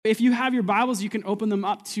If you have your Bibles, you can open them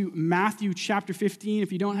up to Matthew chapter 15.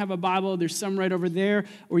 If you don't have a Bible, there's some right over there,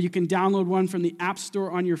 or you can download one from the App Store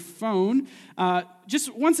on your phone.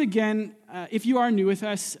 Just once again, if you are new with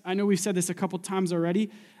us, I know we've said this a couple times already,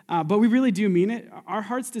 but we really do mean it. Our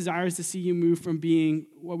heart's desire is to see you move from being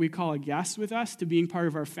what we call a guest with us to being part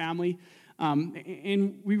of our family.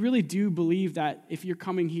 And we really do believe that if you're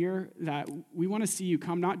coming here, that we want to see you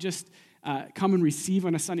come, not just come and receive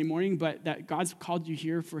on a Sunday morning, but that God's called you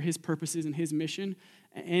here for his purposes and his mission,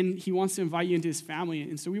 and he wants to invite you into his family.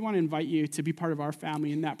 And so we want to invite you to be part of our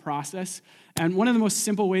family in that process. And one of the most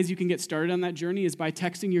simple ways you can get started on that journey is by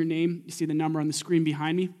texting your name. You see the number on the screen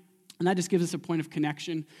behind me. And that just gives us a point of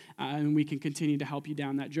connection, and we can continue to help you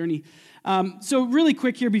down that journey. So really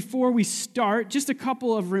quick here, before we start, just a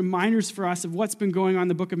couple of reminders for us of what's been going on in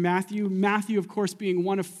the book of Matthew. Matthew, of course, being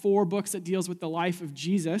one of 4 books that deals with the life of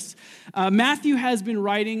Jesus. Matthew has been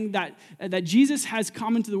writing that Jesus has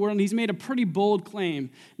come into the world, and he's made a pretty bold claim.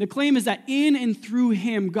 The claim is that in and through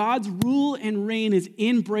him, God's rule and reign is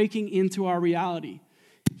breaking into our reality.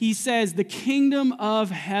 He says, "The kingdom of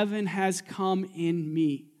heaven has come in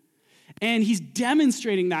me." And he's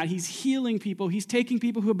demonstrating that. He's healing people. He's taking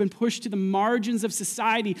people who have been pushed to the margins of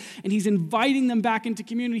society, and he's inviting them back into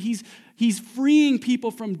community. He's freeing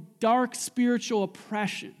people from dark spiritual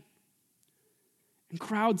oppression. And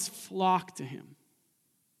crowds flock to him.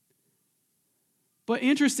 But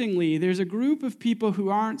interestingly, there's a group of people who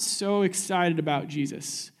aren't so excited about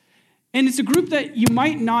Jesus. And it's a group that you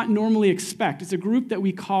might not normally expect. It's a group that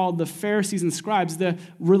we call the Pharisees and scribes, the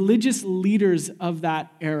religious leaders of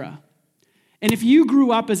that era. And if you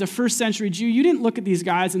grew up as a first century Jew, you didn't look at these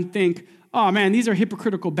guys and think, oh man, these are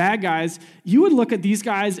hypocritical bad guys. You would look at these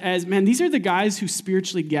guys as, man, these are the guys who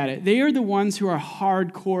spiritually get it. They are the ones who are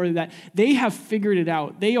hardcore, that they have figured it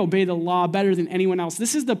out. They obey the law better than anyone else.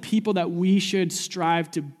 This is the people that we should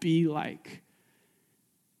strive to be like.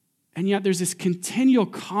 And yet there's this continual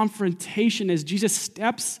confrontation as Jesus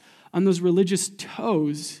steps on those religious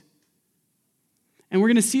toes. And we're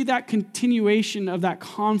going to see that continuation of that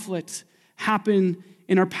conflict happen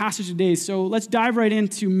in our passage today. So let's dive right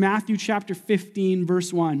into Matthew chapter 15,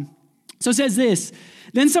 verse 1. So it says this: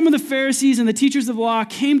 "Then some of the Pharisees and the teachers of the law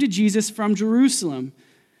came to Jesus from Jerusalem."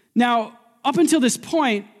 Now, up until this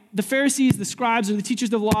point, the Pharisees, the scribes, or the teachers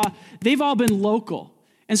of the law, they've all been local.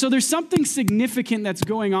 And so there's something significant that's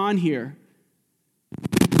going on here.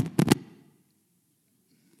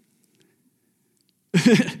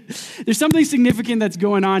 There's something significant that's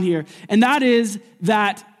going on here, and that is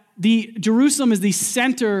that Jerusalem is the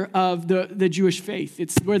center of the Jewish faith.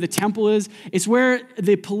 It's where the temple is. It's where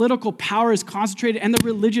the political power is concentrated and the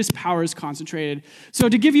religious power is concentrated. So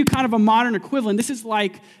to give you kind of a modern equivalent, this is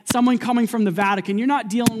like someone coming from the Vatican. You're not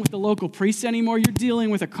dealing with the local priests anymore. You're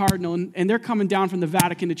dealing with a cardinal, and they're coming down from the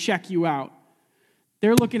Vatican to check you out.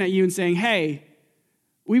 They're looking at you and saying, hey,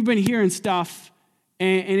 we've been hearing stuff,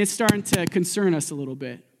 and it's starting to concern us a little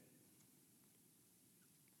bit.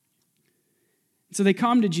 So they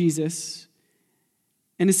come to Jesus,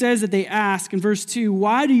 and it says that they ask in verse 2,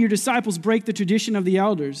 "Why do your disciples break the tradition of the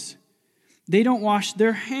elders? They don't wash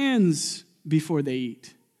their hands before they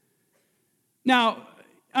eat." Now,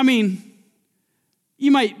 I mean,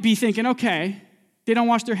 you might be thinking, okay, they don't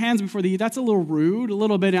wash their hands before they eat. That's a little rude, a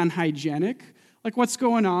little bit unhygienic. Like, what's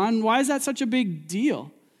going on? Why is that such a big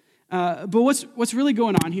deal? But what's really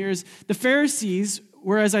going on here is the Pharisees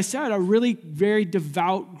were, as I said, a really very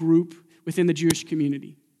devout group within the Jewish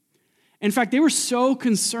community. In fact, they were so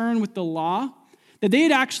concerned with the law that they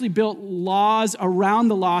had actually built laws around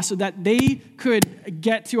the law so that they could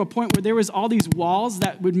get to a point where there was all these walls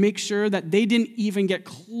that would make sure that they didn't even get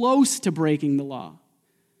close to breaking the law.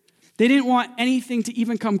 They didn't want anything to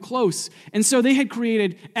even come close. And so they had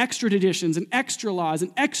created extra traditions and extra laws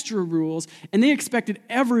and extra rules, and they expected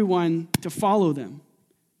everyone to follow them.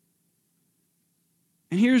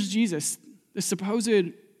 And here's Jesus, the supposed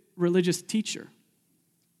religious teacher.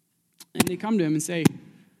 And they come to him and say,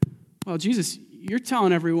 well, Jesus, you're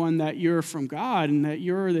telling everyone that you're from God and that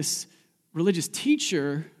you're this religious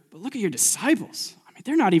teacher, but look at your disciples. I mean,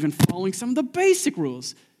 they're not even following some of the basic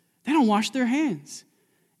rules. They don't wash their hands.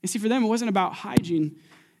 You see, for them, it wasn't about hygiene.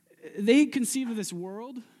 They conceived of this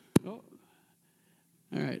world. Oh,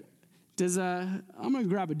 all right. I'm going to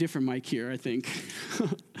grab a different mic here, I think.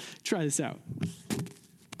 Try this out.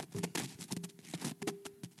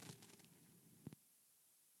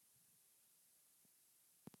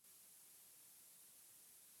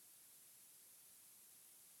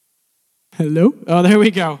 Hello? Oh, there we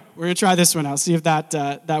go. We're going to try this one out, see if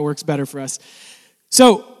that works better for us.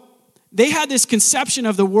 So, they had this conception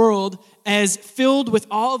of the world as filled with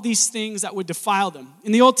all of these things that would defile them.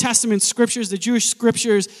 In the Old Testament scriptures, the Jewish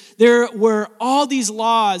scriptures, there were all these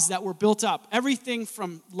laws that were built up. Everything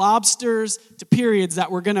from lobsters to periods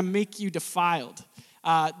that were going to make you defiled.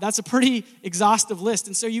 That's a pretty exhaustive list.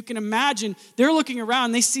 And so you can imagine, they're looking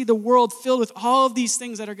around, they see the world filled with all of these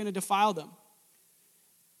things that are going to defile them.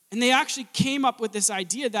 And they actually came up with this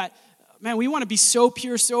idea that, man, we want to be so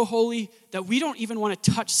pure, so holy, that we don't even want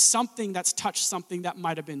to touch something that's touched something that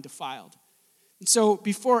might have been defiled. And so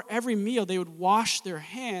before every meal, they would wash their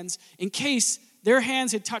hands in case their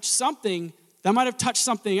hands had touched something that might have touched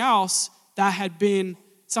something else that had been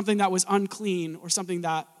something that was unclean or something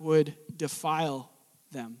that would defile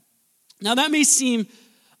them. Now, that may seem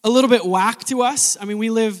a little bit whack to us. I mean,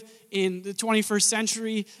 we live in the 21st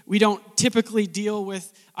century. We don't typically deal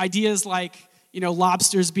with ideas like,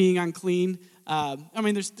 lobsters being unclean.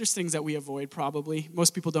 There's things that we avoid probably.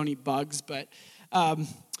 Most people don't eat bugs, but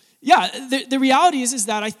the reality is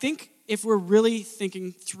that I think if we're really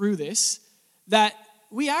thinking through this, that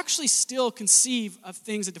we actually still conceive of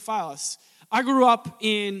things that defile us. I grew up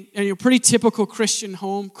in a pretty typical Christian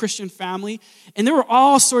home, Christian family, and there were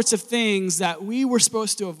all sorts of things that we were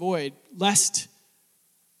supposed to avoid, lest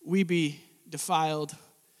we be defiled,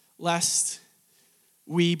 lest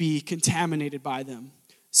we be contaminated by them.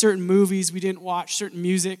 Certain movies we didn't watch, certain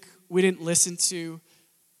music we didn't listen to,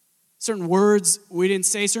 certain words we didn't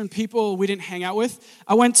say, certain people we didn't hang out with.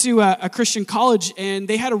 I went to a Christian college, and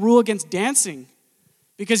they had a rule against dancing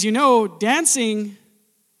because, dancing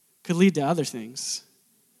could lead to other things,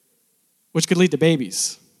 which could lead to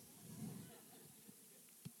babies.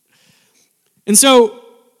 And so,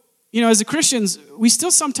 as Christians, we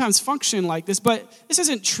still sometimes function like this, but this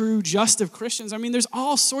isn't true just of Christians. There's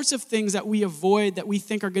all sorts of things that we avoid that we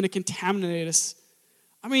think are going to contaminate us.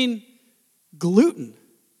 Gluten,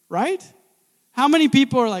 right? How many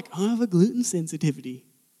people are like, I have a gluten sensitivity?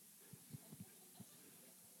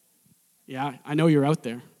 Yeah, I know you're out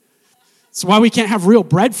there. That's why we can't have real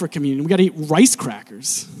bread for communion. We got to eat rice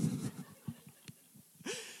crackers.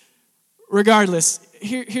 Regardless,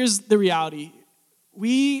 here's the reality.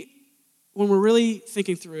 When we're really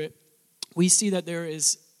thinking through it, we see that there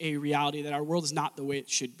is a reality that our world is not the way it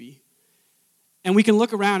should be. And we can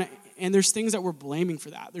look around, and there's things that we're blaming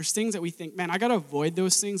for that. There's things that we think, man, I got to avoid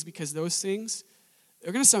those things because those things,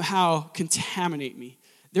 they're going to somehow contaminate me.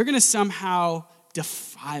 They're going to somehow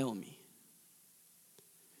defile me.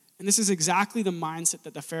 And this is exactly the mindset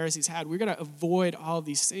that the Pharisees had. We're going to avoid all of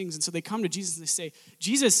these things. And so they come to Jesus and they say,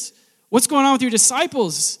 Jesus, what's going on with your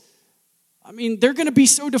disciples? They're going to be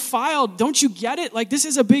so defiled. Don't you get it? This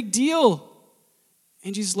is a big deal.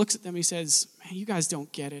 And Jesus looks at them and he says, man, you guys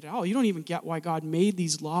don't get it at all. You don't even get why God made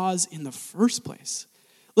these laws in the first place.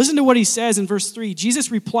 Listen to what he says in verse 3.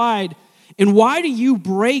 Jesus replied, and why do you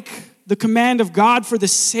break the command of God for the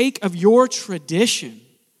sake of your tradition?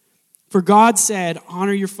 For God said,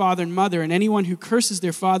 honor your father and mother, and anyone who curses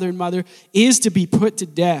their father and mother is to be put to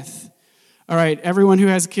death. All right, everyone who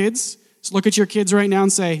has kids, just look at your kids right now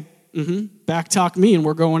and say, back talk me, and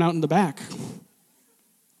we're going out in the back.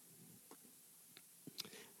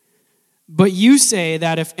 But you say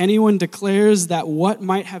that if anyone declares that what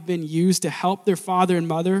might have been used to help their father and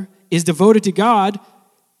mother is devoted to God,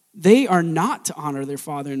 they are not to honor their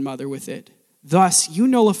father and mother with it. Thus, you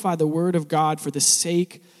nullify the word of God for the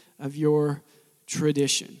sake of your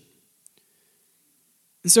tradition.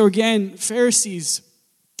 And so again, Pharisees,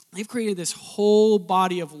 they've created this whole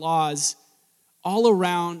body of laws all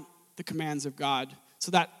around the commands of God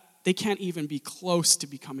so that they can't even be close to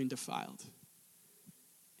becoming defiled.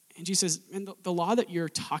 And Jesus says, man, the law that you're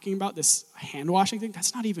talking about, this hand washing thing,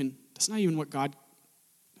 that's not even what God,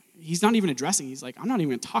 he's not even addressing. He's like, I'm not even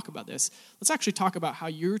going to talk about this. Let's actually talk about how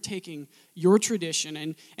you're taking your tradition.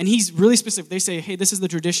 And he's really specific. They say, hey, this is the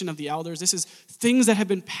tradition of the elders. This is things that have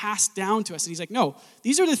been passed down to us. And he's like, no,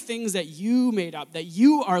 these are the things that you made up, that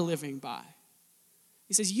you are living by.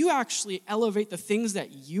 He says, you actually elevate the things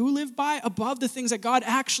that you live by above the things that God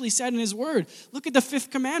actually said in his word. Look at the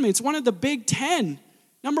 5th commandment. It's one of the big 10.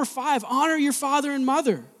 Number 5, honor your father and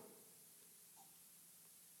mother.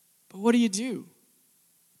 But what do?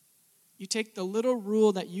 You take the little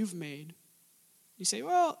rule that you've made. You say,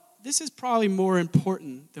 well, this is probably more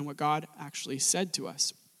important than what God actually said to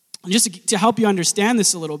us. And just to help you understand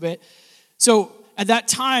this a little bit, so at that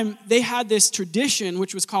time, they had this tradition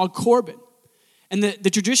which was called Corban. And the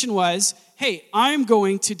tradition was, hey, I'm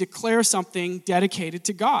going to declare something dedicated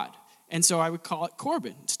to God. And so I would call it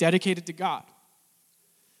Corban. It's dedicated to God.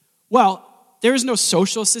 Well, there is no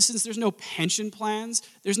social assistance, there's no pension plans,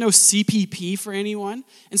 there's no CPP for anyone.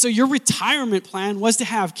 And so your retirement plan was to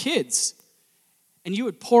have kids. And you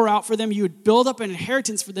would pour out for them, you would build up an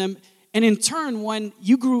inheritance for them. And in turn, when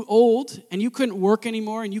you grew old and you couldn't work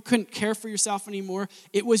anymore and you couldn't care for yourself anymore,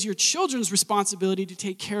 it was your children's responsibility to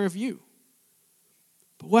take care of you.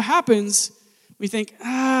 But what happens, we think,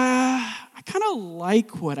 I kind of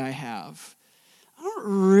like what I have. I don't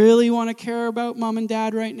really want to care about mom and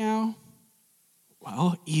dad right now.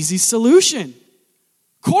 Well, easy solution.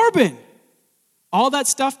 Corbin. All that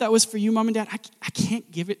stuff that was for you, mom and dad, I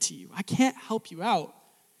can't give it to you. I can't help you out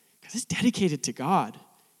because it's dedicated to God.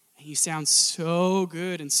 And you sound so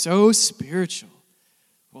good and so spiritual.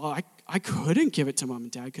 Well, I couldn't give it to mom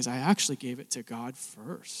and dad because I actually gave it to God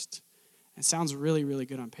first. It sounds really, really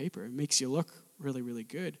good on paper. It makes you look really, really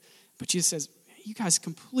good. But Jesus says, you guys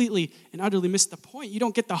completely and utterly missed the point. You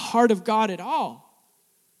don't get the heart of God at all.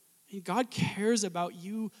 And God cares about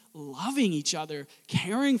you loving each other,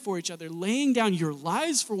 caring for each other, laying down your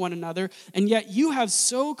lives for one another, and yet you have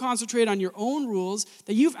so concentrated on your own rules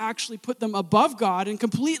that you've actually put them above God and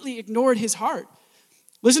completely ignored his heart.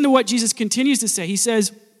 Listen to what Jesus continues to say. He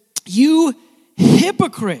says, you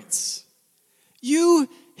hypocrites. You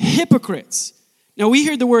hypocrites. Now we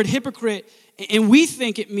hear the word hypocrite and we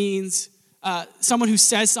think it means someone who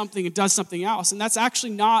says something and does something else. And that's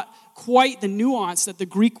actually not quite the nuance that the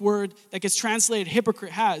Greek word that gets translated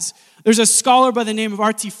hypocrite has. There's a scholar by the name of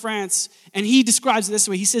R.T. France, and he describes it this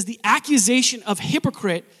way. He says, the accusation of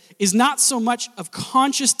hypocrite is not so much of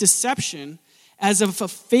conscious deception as of a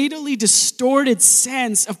fatally distorted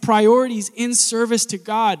sense of priorities in service to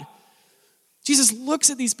God. Jesus looks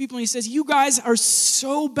at these people and he says, you guys are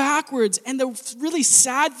so backwards. And the really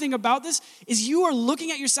sad thing about this is you are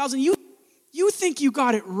looking at yourselves and you think you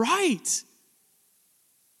got it right.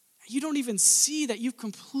 You don't even see that you've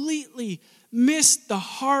completely missed the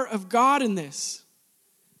heart of God in this.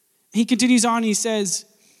 He continues on, he says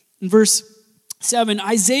in verse 7,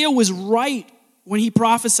 Isaiah was right when he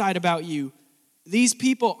prophesied about you. These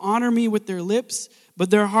people honor me with their lips, but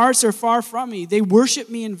their hearts are far from me. They worship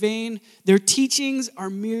me in vain. Their teachings are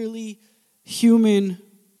merely human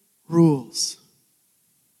rules.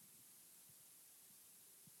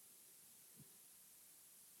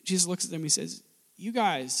 Jesus looks at them and he says, you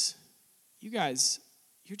guys,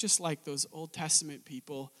 you're just like those Old Testament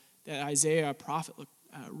people that Isaiah, a prophet,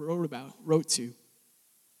 wrote to.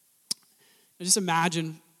 Now just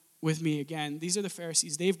imagine with me again, these are the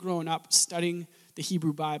Pharisees. They've grown up studying the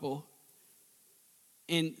Hebrew Bible,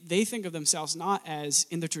 and they think of themselves not as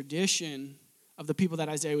in the tradition of the people that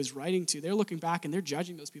Isaiah was writing to. They're looking back and they're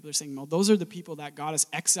judging those people. They're saying, well, those are the people that God has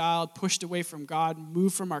exiled, pushed away from God,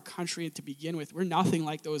 moved from our country to begin with. We're nothing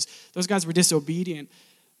like those. Those guys were disobedient.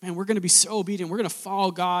 Man, we're going to be so obedient. We're going to follow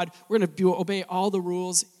God. We're going to obey all the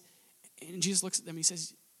rules. And Jesus looks at them and he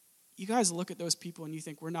says, you guys look at those people and you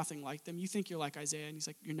think we're nothing like them. You think you're like Isaiah. And he's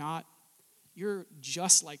like, you're not. You're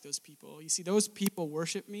just like those people. You see, those people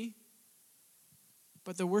worship me,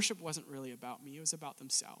 but the worship wasn't really about me. It was about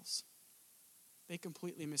themselves. They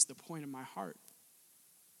completely missed the point of my heart.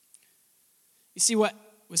 You see, what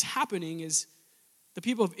was happening is the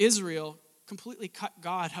people of Israel completely cut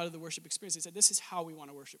God out of the worship experience. They said, this is how we want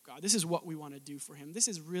to worship God. This is what we want to do for him. This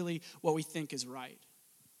is really what we think is right.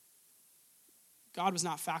 God was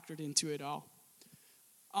not factored into it all.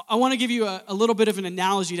 I want to give you a little bit of an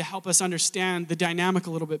analogy to help us understand the dynamic a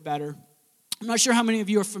little bit better. I'm not sure how many of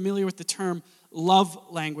you are familiar with the term love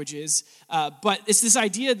languages, but it's this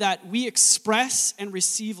idea that we express and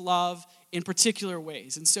receive love in particular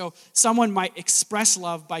ways. And so someone might express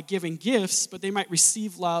love by giving gifts, but they might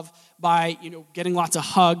receive love by, getting lots of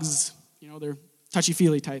hugs. They're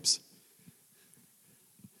touchy-feely types.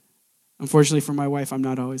 Unfortunately for my wife, I'm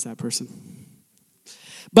not always that person.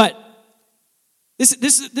 But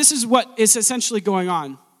this is what is essentially going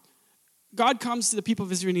on. God comes to the people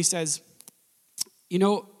of Israel and he says,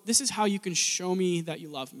 this is how you can show me that you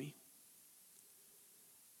love me.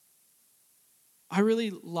 I really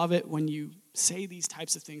love it when you say these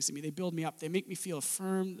types of things to me. They build me up. They make me feel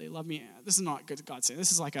affirmed. They love me. This is not good God saying.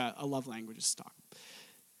 This is like a love language talk.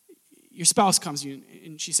 Your spouse comes to you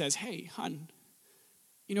and she says, hey, hon,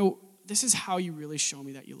 this is how you really show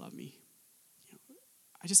me that you love me.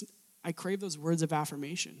 I crave those words of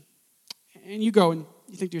affirmation. And you go and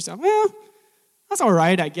you think to yourself, well, that's all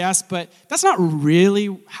right, I guess, but that's not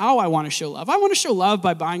really how I want to show love. I want to show love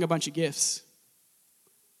by buying a bunch of gifts.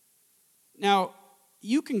 Now,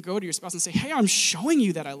 you can go to your spouse and say, hey, I'm showing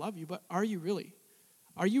you that I love you, but are you really?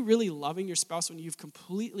 Are you really loving your spouse when you've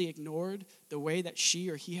completely ignored the way that she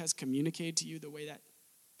or he has communicated to you the way that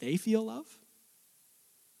they feel love?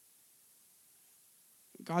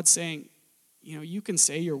 God's saying, you can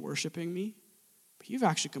say you're worshiping me, but you've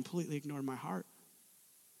actually completely ignored my heart.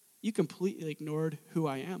 You completely ignored who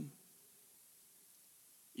I am.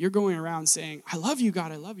 You're going around saying, I love you,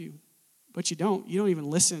 God, I love you. But you don't. You don't even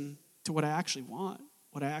listen to what I actually want,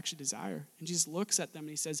 what I actually desire. And Jesus looks at them and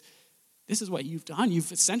he says, this is what you've done.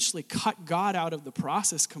 You've essentially cut God out of the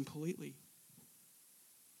process completely.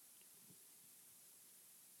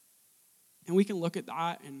 And we can look at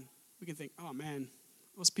that and we can think, oh man,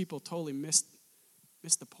 those people totally missed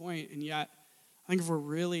the point. And yet, I think if we're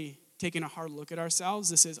really taking a hard look at ourselves,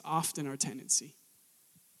 this is often our tendency.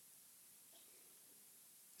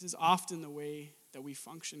 This is often the way that we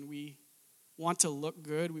function. We want to look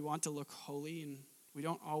good, we want to look holy, and we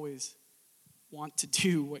don't always want to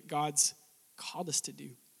do what God's called us to do.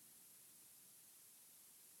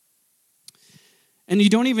 And you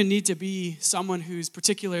don't even need to be someone who's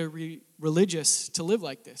particularly religious to live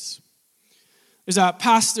like this. There's a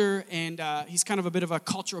pastor, and he's kind of a bit of a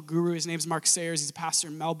cultural guru. His name's Mark Sayers. He's a pastor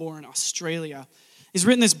in Melbourne, Australia. He's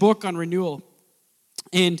written this book on renewal.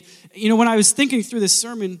 And, when I was thinking through this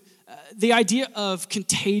sermon, the idea of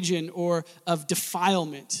contagion or of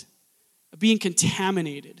defilement, of being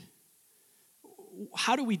contaminated,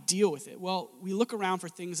 how do we deal with it? Well, we look around for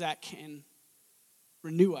things that can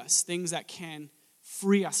renew us, things that can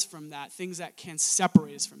free us from that, things that can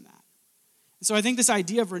separate us from that. And so I think this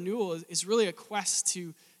idea of renewal is really a quest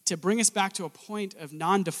to bring us back to a point of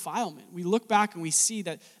non-defilement. We look back and we see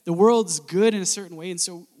that the world's good in a certain way, and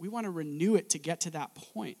so we want to renew it to get to that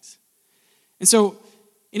point. And so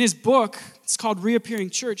in his book, it's called Reappearing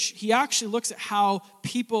Church, he actually looks at how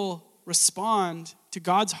people respond to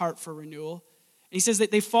God's heart for renewal. And he says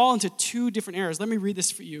that they fall into two different errors. Let me read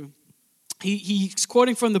this for you. He's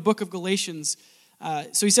quoting from the book of Galatians.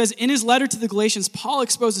 So he says, in his letter to the Galatians, Paul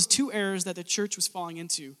exposes two errors that the church was falling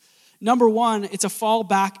into. Number one, it's a fall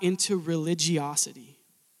back into religiosity.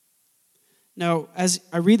 Now, as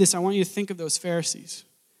I read this, I want you to think of those Pharisees.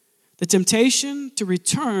 The temptation to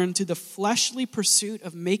return to the fleshly pursuit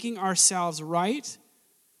of making ourselves right.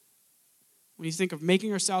 When you think of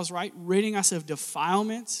making ourselves right, ridding us of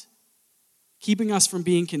defilement, keeping us from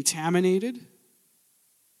being contaminated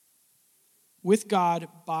with God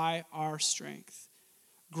by our strength.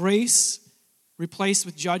 Grace replaced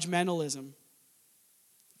with judgmentalism.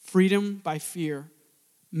 Freedom by fear.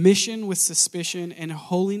 Mission with suspicion. And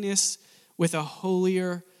holiness with a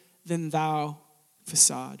holier than thou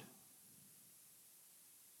facade.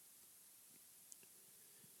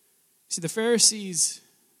 See, the Pharisees,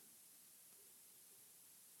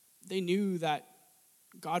 they knew that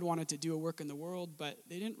God wanted to do a work in the world, but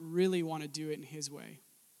they didn't really want to do it in his way.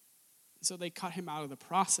 So they cut him out of the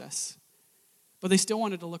process. But they still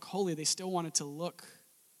wanted to look holy. They still wanted to look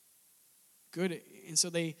good. And so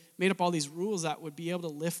they made up all these rules that would be able to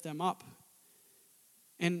lift them up.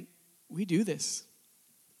 And we do this.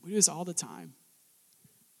 We do this all the time.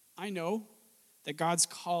 I know that God's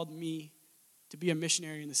called me to be a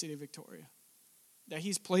missionary in the city of Victoria. That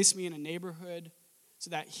he's placed me in a neighborhood so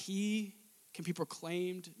that he can be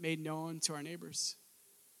proclaimed, made known to our neighbors.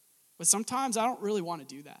 But sometimes I don't really want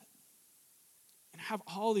to do that. And have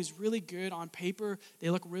all these really good, on paper, they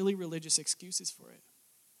look really religious excuses for it.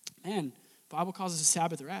 Man, the Bible calls us a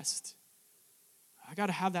Sabbath rest. I got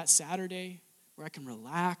to have that Saturday where I can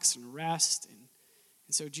relax and rest.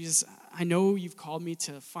 And so, Jesus, I know you've called me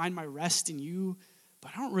to find my rest in you,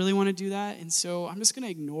 but I don't really want to do that. And so I'm just going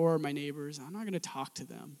to ignore my neighbors. I'm not going to talk to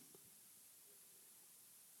them.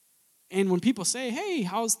 And when people say, hey,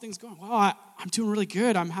 how's things going? Well, I'm doing really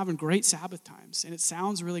good. I'm having great Sabbath times. And it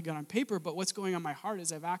sounds really good on paper, but what's going on in my heart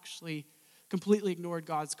is I've actually completely ignored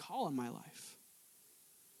God's call in my life.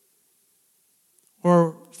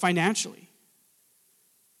 Or financially.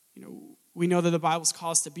 We know that the Bible's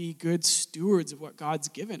calls us to be good stewards of what God's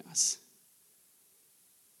given us.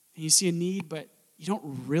 And you see a need, but you don't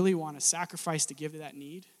really want to sacrifice to give to that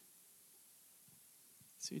need.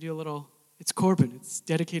 So you do a little... It's Corbin. It's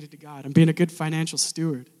dedicated to God. I'm being a good financial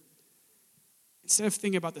steward. Instead of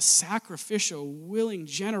thinking about the sacrificial, willing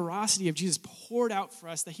generosity of Jesus poured out for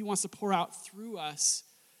us, that he wants to pour out through us.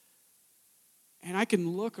 And I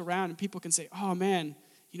can look around and people can say, oh man,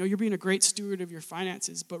 you're being a great steward of your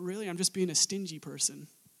finances, but really I'm just being a stingy person.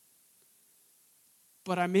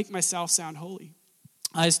 But I make myself sound holy.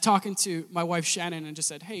 I was talking to my wife Shannon and just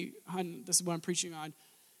said, hey, hon, this is what I'm preaching on.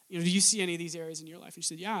 Do you see any of these areas in your life? And she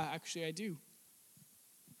said, yeah, actually I do.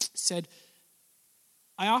 Said,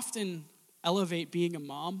 I often elevate being a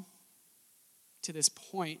mom to this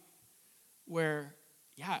point where,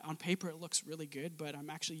 yeah, on paper it looks really good, but I'm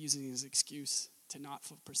actually using it as an excuse to not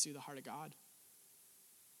pursue the heart of God.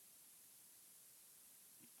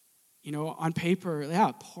 on paper,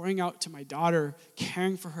 pouring out to my daughter,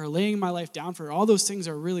 caring for her, laying my life down for her, all those things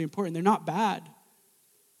are really important. They're not bad.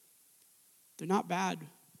 They're not bad.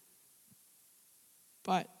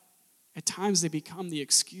 But at times they become the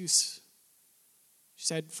excuse. She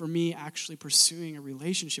said, for me, actually pursuing a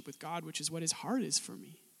relationship with God, which is what his heart is for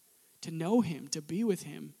me, to know him, to be with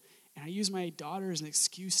him. And I use my daughter as an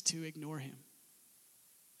excuse to ignore him.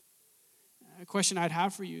 A question I'd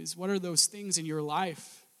have for you is, what are those things in your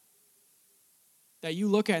life that you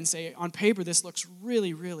look at and say, on paper, this looks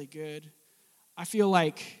really, really good. I feel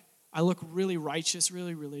like I look really righteous,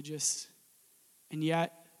 really religious, and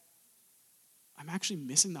yet I'm actually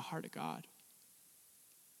missing the heart of God.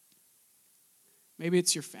 Maybe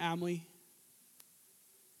it's your family.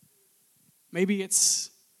 Maybe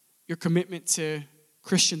it's your commitment to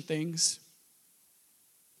Christian things.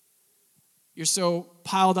 You're so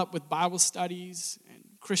piled up with Bible studies and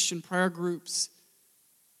Christian prayer groups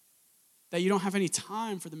that you don't have any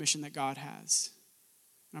time for the mission that God has.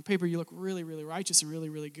 And on paper, you look really, really righteous and really,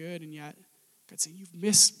 really good, and yet God's saying, you've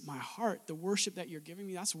missed my heart. The worship that you're giving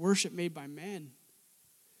me, that's worship made by men.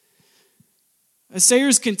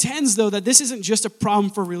 Sayers contends, though, that this isn't just a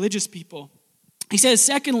problem for religious people. He says,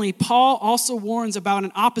 secondly, Paul also warns about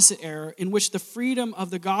an opposite error in which the freedom of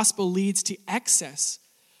the gospel leads to excess,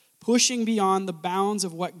 pushing beyond the bounds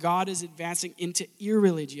of what God is advancing into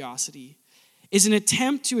irreligiosity, is an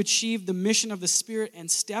attempt to achieve the mission of the Spirit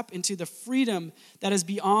and step into the freedom that is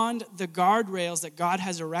beyond the guardrails that God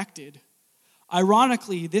has erected.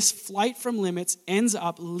 Ironically, this flight from limits ends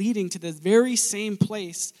up leading to the very same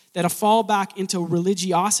place that a fall back into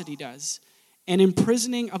religiosity does, an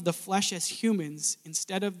imprisoning of the flesh as humans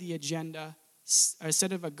instead of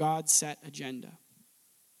a God-set agenda.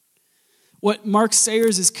 What Mark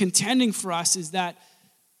Sayers is contending for us is that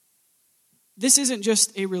this isn't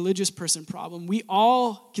just a religious person problem. We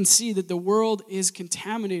all can see that the world is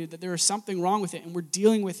contaminated, that there is something wrong with it, and we're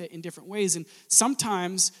dealing with it in different ways. And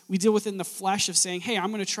sometimes we deal with it in the flesh of saying, hey,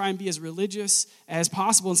 I'm going to try and be as religious as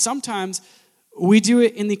possible. And sometimes we do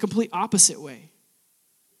it in the complete opposite way.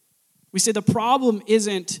 We say the problem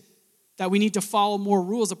isn't that we need to follow more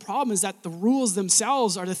rules. The problem is that the rules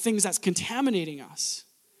themselves are the things that's contaminating us.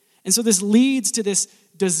 And so this leads to this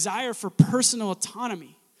desire for personal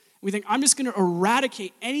autonomy. We think, I'm just going to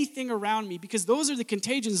eradicate anything around me because those are the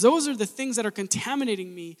contagions. Those are the things that are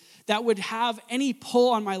contaminating me that would have any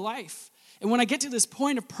pull on my life. And when I get to this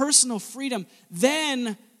point of personal freedom,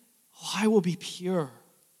 then I will be pure.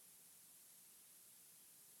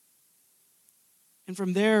 And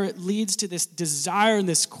from there, it leads to this desire and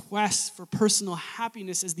this quest for personal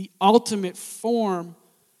happiness as the ultimate form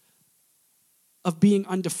of being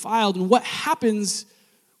undefiled. And what happens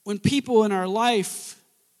when people in our life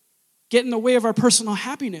get in the way of our personal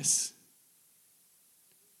happiness?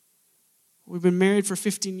 We've been married for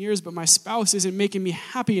 15 years, but my spouse isn't making me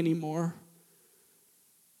happy anymore.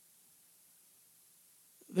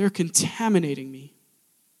 They're contaminating me.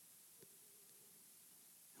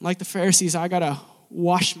 Like the Pharisees, I got to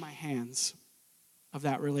wash my hands of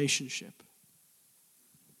that relationship.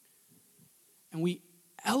 And we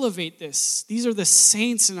elevate this. These are the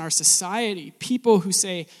saints in our society, people who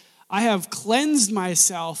say, I have cleansed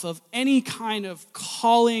myself of any kind of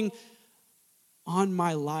calling on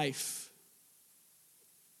my life.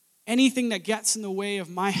 Anything that gets in the way of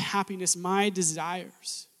my happiness, my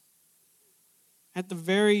desires. At the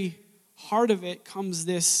very heart of it comes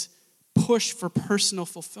this push for personal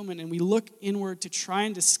fulfillment, and we look inward to try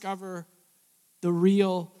and discover the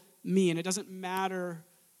real me. And it doesn't matter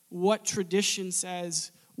what tradition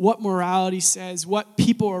says, what morality says, what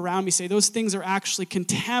people around me say. Those things are actually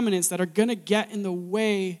contaminants that are going to get in the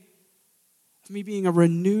way of me being a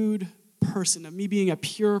renewed person, of me being a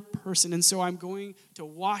pure person. And so I'm going to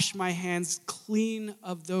wash my hands clean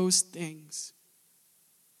of those things.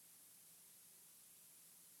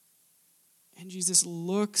 And Jesus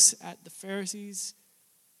looks at the Pharisees.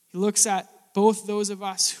 He looks at both those of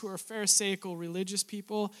us who are Pharisaical religious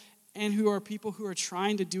people and who are people who are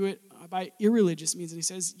trying to do it by irreligious means. And he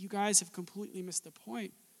says, you guys have completely missed the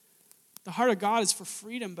point. The heart of God is for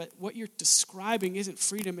freedom, but what you're describing isn't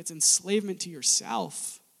freedom, it's enslavement to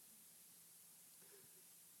yourself.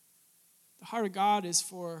 The heart of God is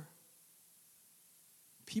for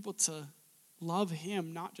people to love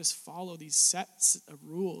him, not just follow these sets of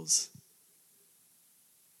rules.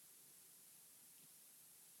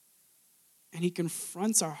 And he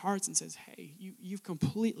confronts our hearts and says, hey, you've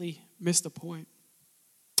completely missed the point.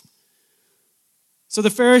 So the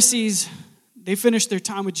Pharisees, they finish their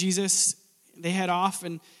time with Jesus. They head off,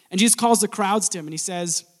 and Jesus calls the crowds to him. And he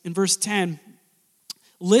says in verse 10,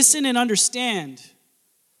 listen and understand.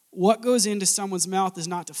 What goes into someone's mouth does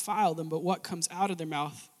not defile them, but what comes out of their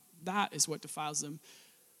mouth, that is what defiles them.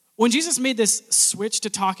 When Jesus made this switch to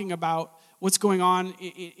talking about what's going on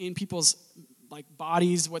in people's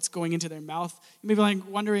bodies, what's going into their mouth, you may be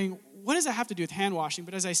wondering, what does that have to do with hand washing?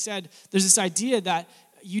 But as I said, there's this idea that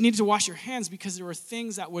you need to wash your hands because there were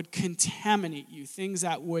things that would contaminate you, things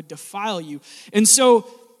that would defile you. And so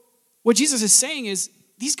what Jesus is saying is,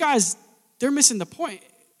 these guys, they're missing the point.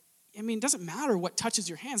 I mean, it doesn't matter what touches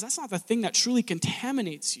your hands. That's not the thing that truly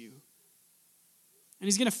contaminates you. And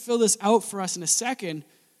he's going to fill this out for us in a second.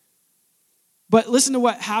 But listen to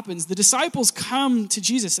what happens. The disciples come to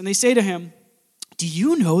Jesus and they say to him, "Do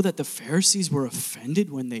you know that the Pharisees were offended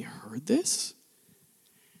when they heard this?"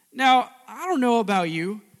 Now, I don't know about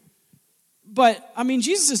you, but I mean,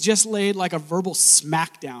 Jesus has just laid a verbal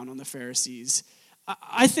smackdown on the Pharisees.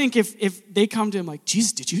 I think if they come to him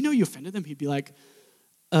 "Jesus, did you know you offended them?" He'd be like,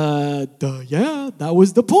 yeah, that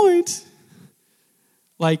was the point.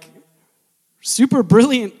 Super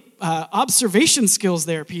brilliant observation skills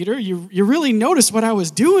there, Peter. You really noticed what I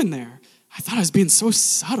was doing there. I thought I was being so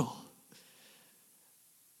subtle.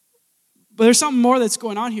 But there's something more that's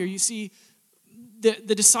going on here. You see,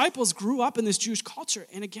 the disciples grew up in this Jewish culture.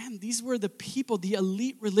 And again, these were the people, the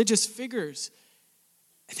elite religious figures.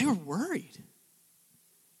 And they were worried.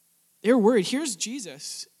 They were worried. Here's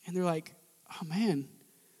Jesus. And they're like, oh man,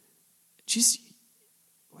 Jesus,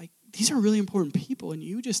 these are really important people and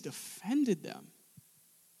you just offended them.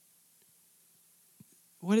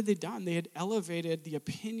 What had they done? They had elevated the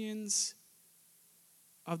opinions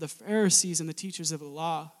of the Pharisees and the teachers of the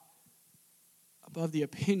law above the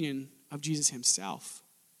opinion of Jesus himself.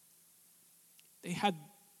 They had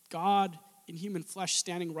God in human flesh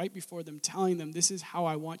standing right before them, telling them, this is how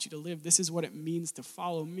I want you to live. This is what it means to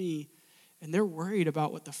follow me. And they're worried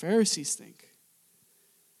about what the Pharisees think.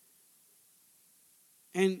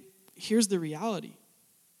 And here's the reality.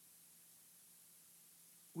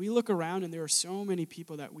 We look around and there are so many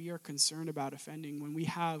people that we are concerned about offending when we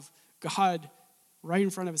have God right in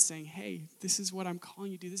front of us saying, hey, this is what I'm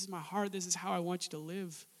calling you to do. This is my heart. This is how I want you to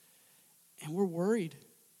live. And we're worried.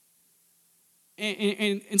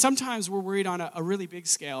 And sometimes we're worried on a really big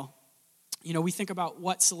scale. You know, we think about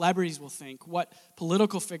what celebrities will think, what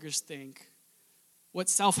political figures think, what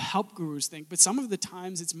self-help gurus think. But some of the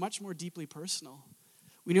times it's much more deeply personal.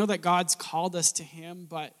 We know that God's called us to him,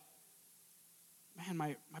 but man,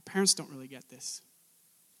 my parents don't really get this.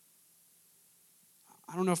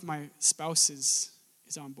 I don't know if my spouse is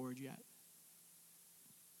on board yet.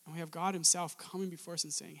 And we have God himself coming before us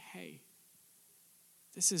and saying, hey,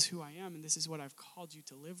 this is who I am and this is what I've called you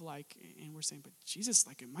to live like. And we're saying, but Jesus,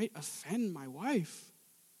 it might offend my wife.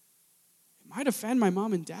 It might offend my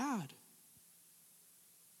mom and dad.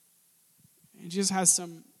 And Jesus has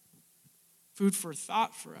some food for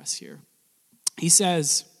thought for us here. He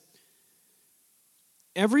says,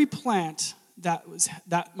 every plant that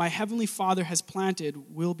my heavenly Father has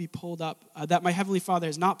planted will be pulled up, that my heavenly Father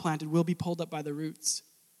has not planted will be pulled up by the roots.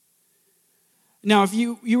 Now, if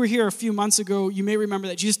you were here a few months ago, you may remember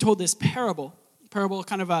that Jesus told this parable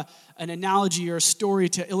kind of an analogy or a story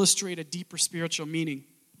to illustrate a deeper spiritual meaning.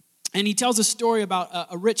 And he tells a story about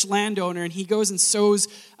a rich landowner, and he goes and sows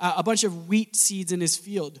a bunch of wheat seeds in his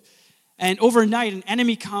field. And overnight, an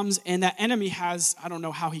enemy comes, and that enemy has, I don't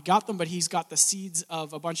know how he got them, but he's got the seeds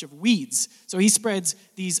of a bunch of weeds. So he spreads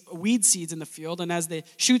these weed seeds in the field, and as the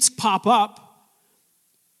shoots pop up,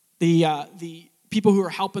 the people who are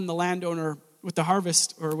helping the landowner with the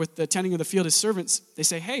harvest or with the tending of the field as servants, they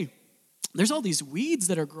say, hey, there's all these weeds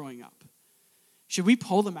that are growing up. Should we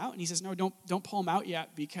pull them out? And he says, no, don't pull them out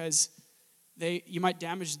yet because you might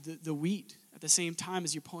damage the wheat at the same time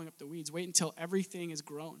as you're pulling up the weeds. Wait until everything is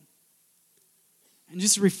grown. And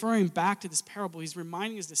just referring back to this parable, he's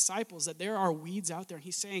reminding his disciples that there are weeds out there. And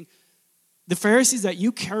he's saying, the Pharisees that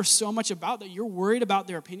you care so much about, that you're worried about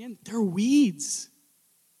their opinion, they're weeds.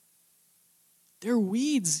 They're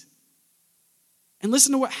weeds. And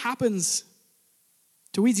listen to what happens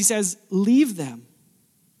to weeds. He says, leave them.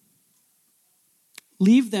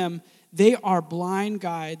 Leave them. They are blind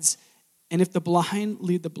guides. And if the blind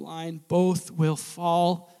lead the blind, both will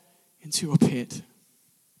fall into a pit.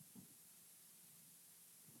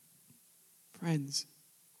 Friends,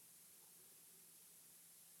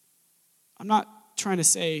 I'm not trying to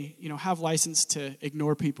say, have license to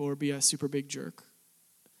ignore people or be a super big jerk.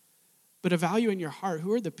 But evaluate in your heart,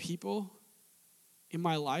 who are the people in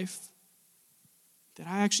my life that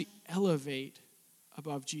I actually elevate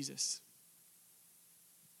above Jesus?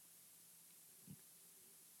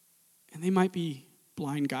 And they might be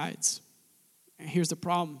blind guides. And here's the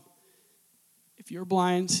problem. If you're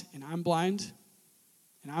blind and I'm blind,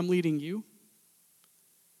 and I'm leading you,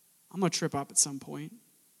 I'm going to trip up at some point.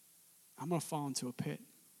 I'm going to fall into a pit.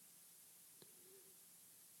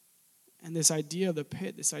 And this idea of the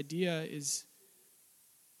pit, this idea is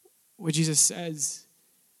what Jesus says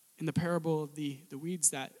in the parable of the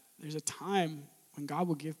weeds, that there's a time when God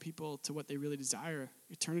will give people to what they really desire,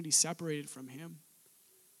 eternity separated from him.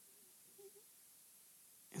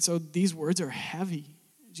 And so these words are heavy.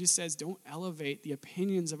 Jesus says, don't elevate the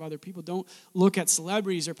opinions of other people. Don't look at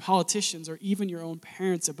celebrities or politicians or even your own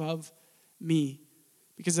parents above me.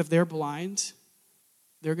 Because if they're blind,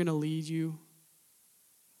 they're going to lead you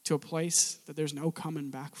to a place that there's no coming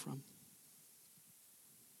back from.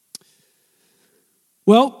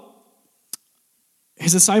 Well,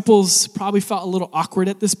 his disciples probably felt a little awkward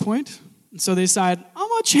at this point. And so they decide, I'm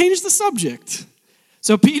going to change the subject.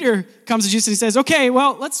 So Peter comes to Jesus and he says, okay,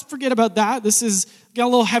 well, let's forget about that. This is got a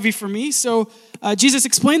little heavy for me. So Jesus,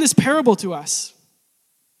 explain this parable to us.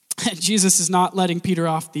 And Jesus is not letting Peter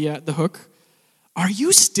off the hook. Are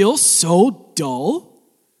you still so dull?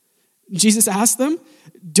 Jesus asked them,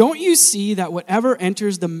 don't you see that whatever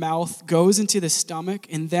enters the mouth goes into the stomach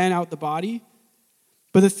and then out the body?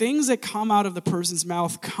 But the things that come out of the person's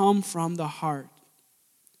mouth come from the heart,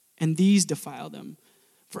 and these defile them.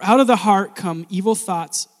 For out of the heart come evil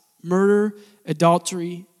thoughts, murder,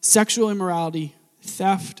 adultery, sexual immorality,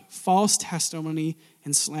 theft, false testimony,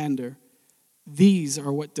 and slander. These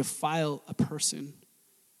are what defile a person.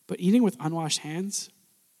 But eating with unwashed hands,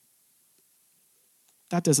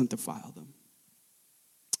 that doesn't defile them.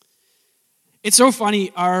 It's so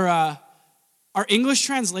funny. Our English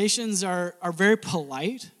translations are very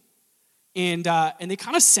polite, and they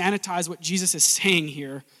kind of sanitize what Jesus is saying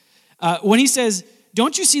here. When he says,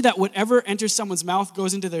 don't you see that whatever enters someone's mouth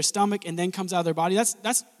goes into their stomach and then comes out of their body?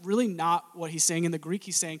 That's really not what he's saying in the Greek.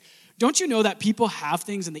 He's saying, don't you know that people have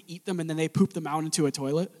things and they eat them and then they poop them out into a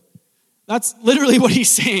toilet? That's literally what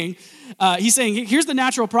he's saying. He's saying, here's the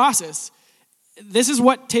natural process. This is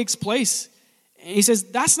what takes place. And he says,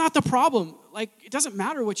 that's not the problem. Like, it doesn't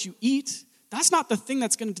matter what you eat. That's not the thing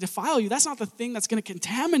that's going to defile you. That's not the thing that's going to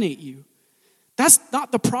contaminate you. That's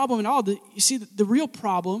not the problem at all. You see, the real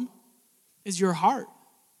problem is your heart.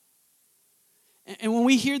 And when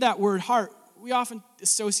we hear that word heart, we often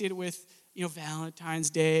associate it with, Valentine's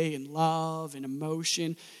Day and love and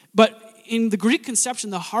emotion. But in the Greek conception,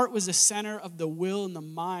 the heart was the center of the will and the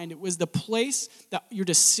mind. It was the place that your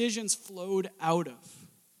decisions flowed out of.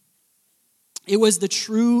 It was the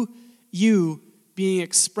true you being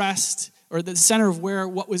expressed, or the center of where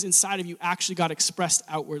what was inside of you actually got expressed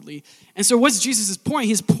outwardly. And so what's Jesus' point?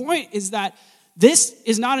 His point is that this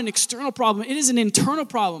is not an external problem. It is an internal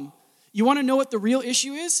problem. You want to know what the real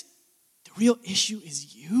issue is? The real issue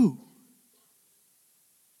is you.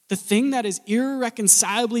 The thing that is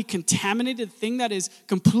irreconcilably contaminated, the thing that is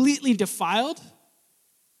completely defiled,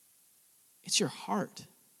 it's your heart.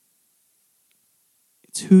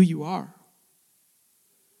 It's who you are.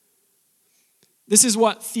 This is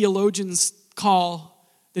what theologians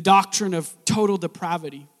call the doctrine of total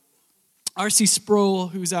depravity. R.C. Sproul,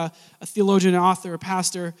 who's a theologian, an author, a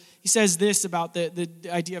pastor, he says this about the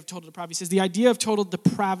idea of total depravity. He says, the idea of total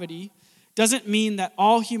depravity doesn't mean that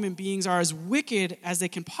all human beings are as wicked as they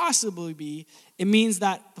can possibly be. It means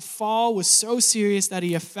that the fall was so serious that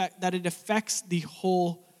it affects the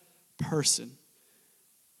whole person.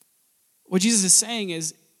 What Jesus is saying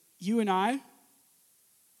is, you and I,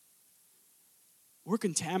 we're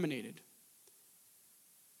contaminated.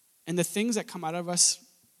 And the things that come out of us,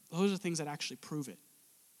 those are things that actually prove it.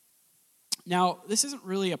 Now, this isn't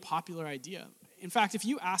really a popular idea. In fact, if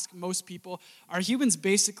you ask most people, are humans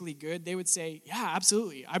basically good? They would say, yeah,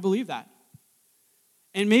 absolutely. I believe that.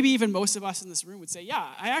 And maybe even most of us in this room would say, yeah,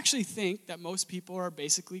 I actually think that most people are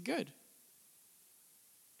basically good.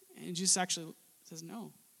 And Jesus actually says,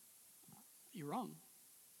 no, you're wrong.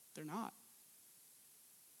 They're not.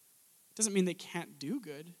 It doesn't mean they can't do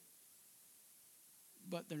good,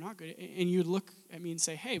 but they're not good. And you'd look at me and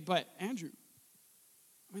say, hey, but Andrew,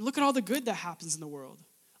 look at all the good that happens in the world.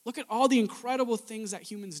 Look at all the incredible things that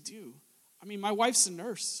humans do. My wife's a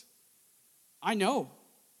nurse. I know.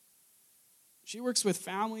 She works with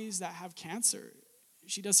families that have cancer.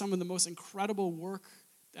 She does some of the most incredible work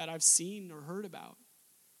that I've seen or heard about.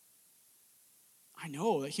 I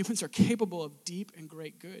know that humans are capable of deep and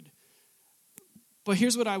great good. But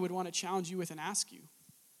here's what I would want to challenge you with and ask you.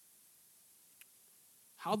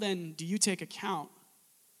 How then do you take account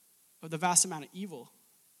of the vast amount of evil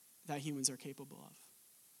that humans are capable of?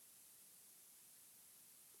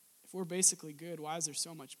 If we're basically good, why is there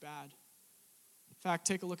so much bad? In fact,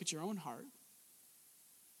 take a look at your own heart.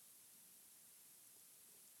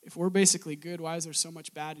 if we're basically good, why is there so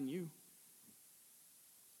much bad in you?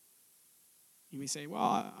 You may say,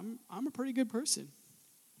 well, I'm a pretty good person.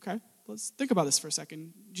 Okay, let's think about this for a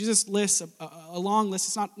second. Jesus lists a long list.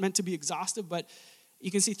 It's not meant to be exhaustive, but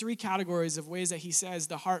you can see 3 categories of ways that he says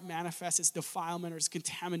the heart manifests its defilement or its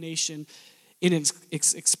contamination in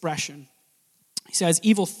its expression. He says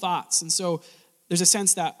evil thoughts. And so there's a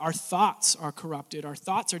sense that our thoughts are corrupted, our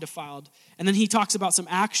thoughts are defiled. And then he talks about some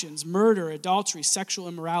actions: murder, adultery, sexual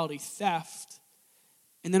immorality, theft.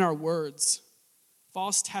 And then our words: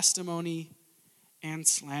 false testimony and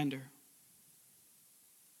slander.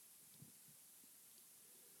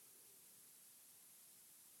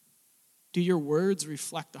 Do your words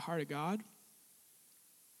reflect the heart of God?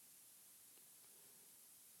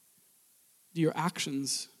 Do your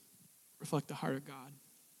actions reflect the heart of God?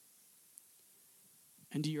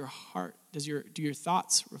 And do your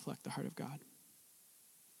thoughts reflect the heart of God?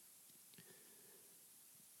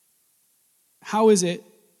 How is it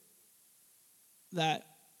that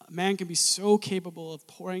a man can be so capable of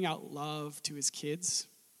pouring out love to his kids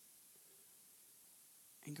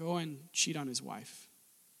and go and cheat on his wife?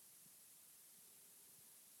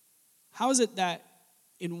 How is it that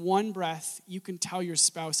in one breath you can tell your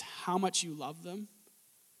spouse how much you love them,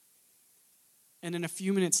 and then a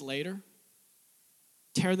few minutes later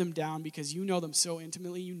tear them down because you know them so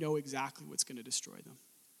intimately, you know exactly what's going to destroy them?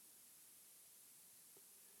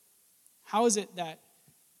 How is it that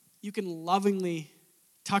you can lovingly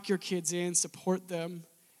tuck your kids in, support them,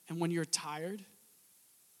 and when you're tired,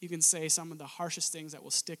 you can say some of the harshest things that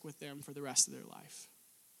will stick with them for the rest of their life?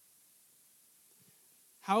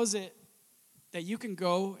 How is it that you can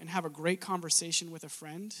go and have a great conversation with a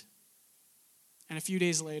friend, and a few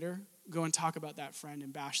days later, go and talk about that friend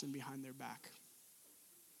and bash them behind their back?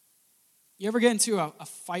 You ever get into a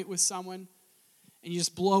fight with someone, and you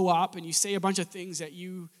just blow up, and you say a bunch of things that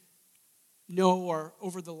you know are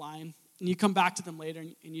over the line, and you come back to them later,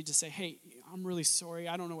 and you just say, hey, I'm really sorry,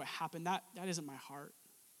 I don't know what happened, that isn't my heart.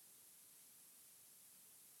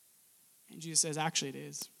 And Jesus says, actually it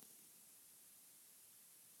is.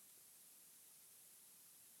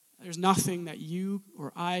 There's nothing that you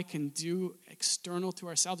or I can do external to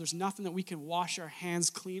ourselves. There's nothing that we can wash our hands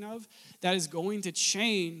clean of that is going to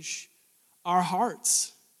change our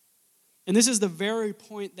hearts. And this is the very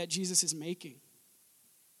point that Jesus is making.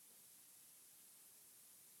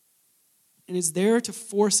 And it's there to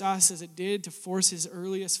force us, as it did to force his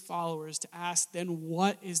earliest followers, to ask, then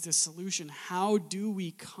what is the solution? How do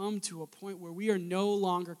we come to a point where we are no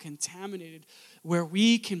longer contaminated, where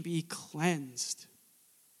we can be cleansed?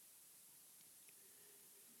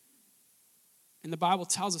 And the Bible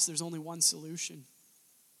tells us there's only one solution.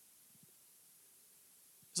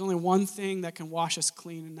 There's only one thing that can wash us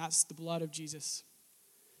clean, and that's the blood of Jesus.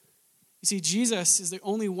 You see, Jesus is the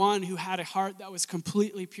only one who had a heart that was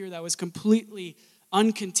completely pure, that was completely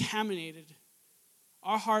uncontaminated.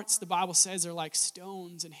 Our hearts, the Bible says, are like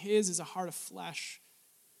stones, and his is a heart of flesh.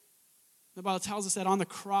 The Bible tells us that on the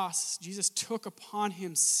cross, Jesus took upon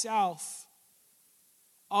himself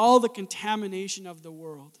all the contamination of the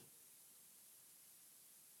world.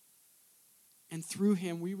 And through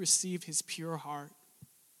him, we receive his pure heart.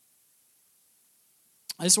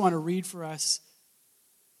 I just want to read for us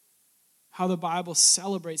how the Bible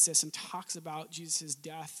celebrates this and talks about Jesus'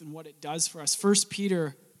 death and what it does for us. First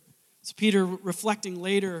Peter, it's Peter reflecting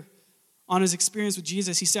later on his experience with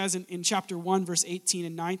Jesus. He says in chapter 1, verse 18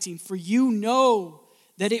 and 19, "For you know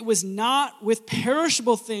that it was not with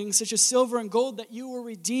perishable things such as silver and gold that you were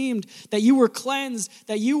redeemed, that you were cleansed,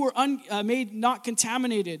 that you were made not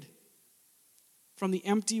contaminated from the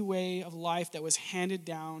empty way of life that was handed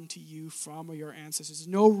down to you from your ancestors. There's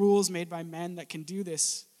no rules made by men that can do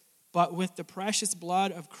this, but with the precious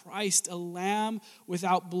blood of Christ, a lamb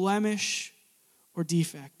without blemish or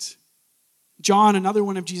defect." John, another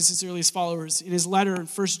one of Jesus' earliest followers, in his letter in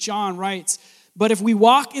 1 John writes, "But if we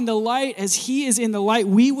walk in the light as he is in the light,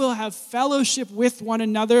 we will have fellowship with one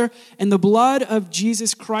another, and the blood of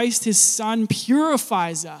Jesus Christ, his Son,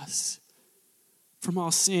 purifies us from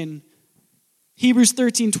all sin." Hebrews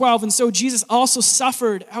 13:12, "And so Jesus also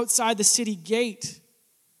suffered outside the city gate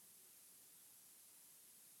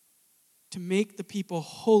to make the people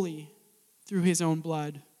holy through his own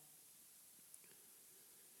blood."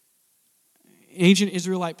 Ancient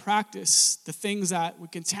Israelite practice, the things that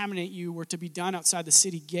would contaminate you were to be done outside the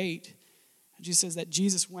city gate. And Jesus says that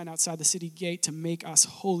Jesus went outside the city gate to make us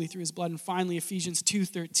holy through his blood. And finally, Ephesians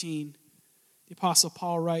 2:13. The Apostle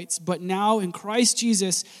Paul writes, "But now in Christ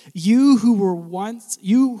Jesus, you who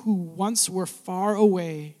once were far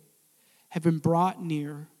away have been brought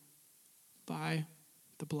near by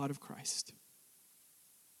the blood of Christ."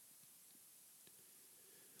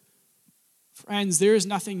 Friends, there is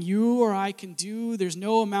nothing you or I can do. There's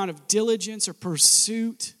no amount of diligence or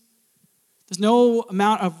pursuit. There's no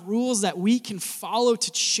amount of rules that we can follow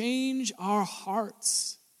to change our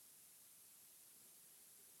hearts.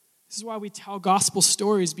 This is why we tell gospel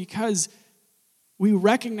stories, because we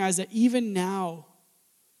recognize that even now,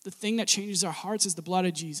 the thing that changes our hearts is the blood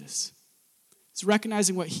of Jesus. It's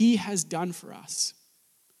recognizing what he has done for us.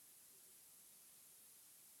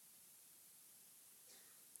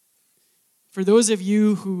 For those of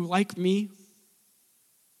you who, like me,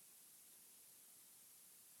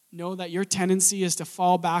 know that your tendency is to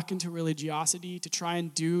fall back into religiosity, to try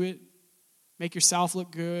and do it, make yourself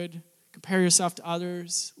look good, compare yourself to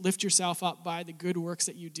others, lift yourself up by the good works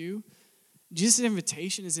that you do, Jesus'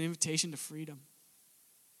 invitation is an invitation to freedom.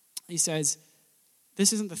 He says,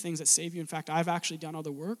 this isn't the things that save you. In fact, I've actually done all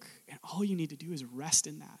the work, and all you need to do is rest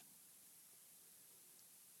in that.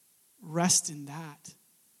 Rest in that.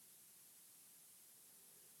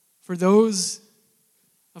 For those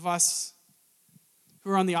of us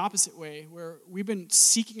who are on the opposite way, where we've been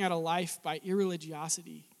seeking out a life by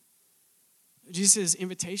irreligiosity, Jesus'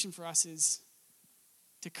 invitation for us is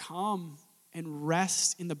to come and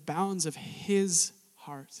rest in the bounds of his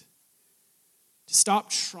heart. To stop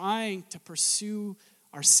trying to pursue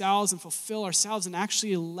ourselves and fulfill ourselves and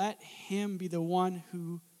actually let him be the one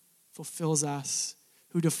who fulfills us,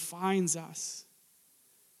 who defines us,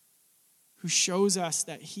 who shows us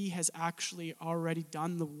that he has actually already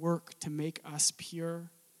done the work to make us pure.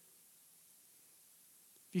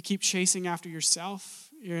 If you keep chasing after yourself,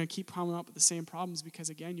 you're going to keep coming up with the same problems because,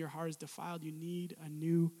 again, your heart is defiled. You need a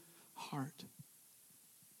new heart.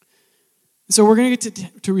 And so we're going to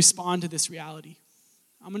get to respond to this reality.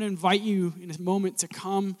 I'm going to invite you in a moment to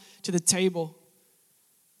come to the table.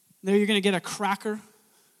 There you're going to get a cracker,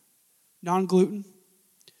 non-gluten.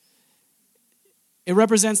 It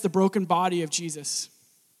represents the broken body of Jesus.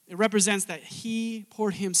 It represents that he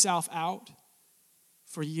poured himself out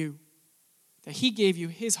for you. That he gave you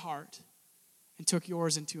his heart and took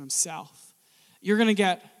yours into himself. You're going to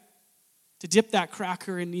get to dip that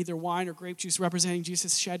cracker in either wine or grape juice, representing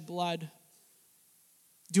Jesus' shed blood,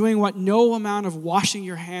 doing what no amount of washing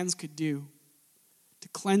your hands could do to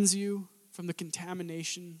cleanse you from the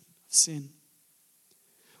contamination of sin.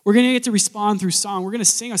 We're going to get to respond through song. We're going to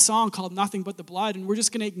sing a song called Nothing But the Blood, and we're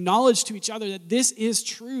just going to acknowledge to each other that this is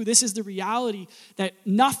true. This is the reality that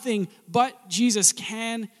nothing but Jesus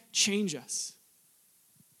can change us.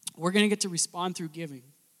 We're going to get to respond through giving.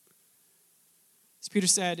 As Peter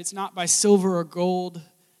said, it's not by silver or gold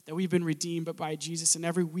that we've been redeemed, but by Jesus. And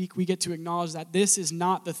every week we get to acknowledge that this is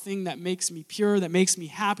not the thing that makes me pure, that makes me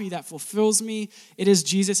happy, that fulfills me. It is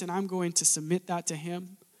Jesus, and I'm going to submit that to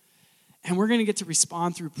him. And we're going to get to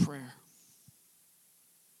respond through prayer.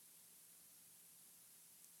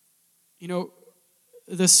 You know,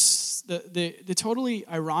 the totally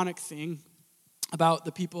ironic thing about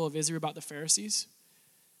the people of Israel, about the Pharisees,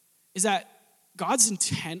 is that God's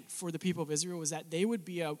intent for the people of Israel was that they would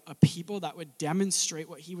be a people that would demonstrate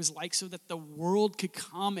what he was like so that the world could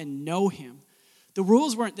come and know him. The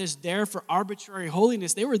rules weren't just there for arbitrary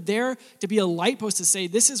holiness. They were there to be a light post to say,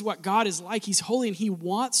 this is what God is like. He's holy and he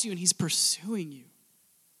wants you and he's pursuing you.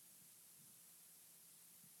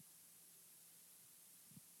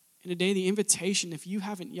 And today, the invitation, if you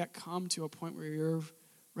haven't yet come to a point where you're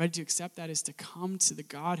ready to accept that, is to come to the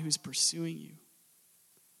God who's pursuing you.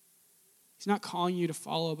 He's not calling you to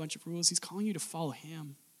follow a bunch of rules. He's calling you to follow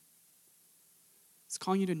him. He's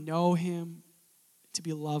calling you to know him, to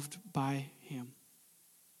be loved by him.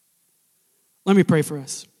 Let me pray for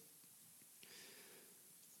us.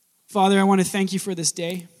 Father, I want to thank you for this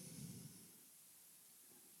day.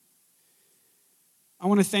 I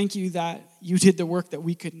want to thank you that you did the work that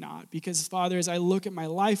we could not. Because, Father, as I look at my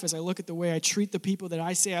life, as I look at the way I treat the people that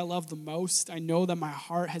I say I love the most, I know that my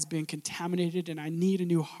heart has been contaminated and I need a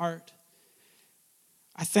new heart.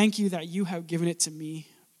 I thank you that you have given it to me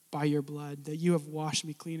by your blood, that you have washed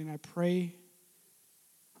me clean, and I pray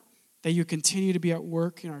that you continue to be at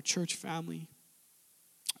work in our church family.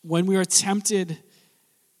 When we are tempted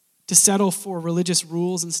to settle for religious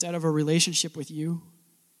rules instead of a relationship with you,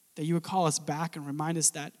 that you would call us back and remind us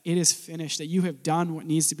that it is finished, that you have done what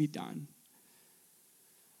needs to be done.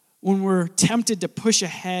 When we're tempted to push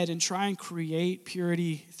ahead and try and create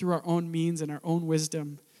purity through our own means and our own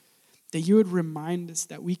wisdom, that you would remind us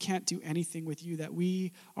that we can't do anything with you, that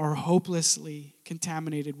we are hopelessly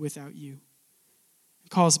contaminated without you.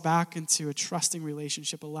 Call us back into a trusting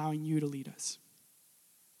relationship, allowing you to lead us.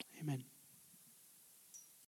 Amen.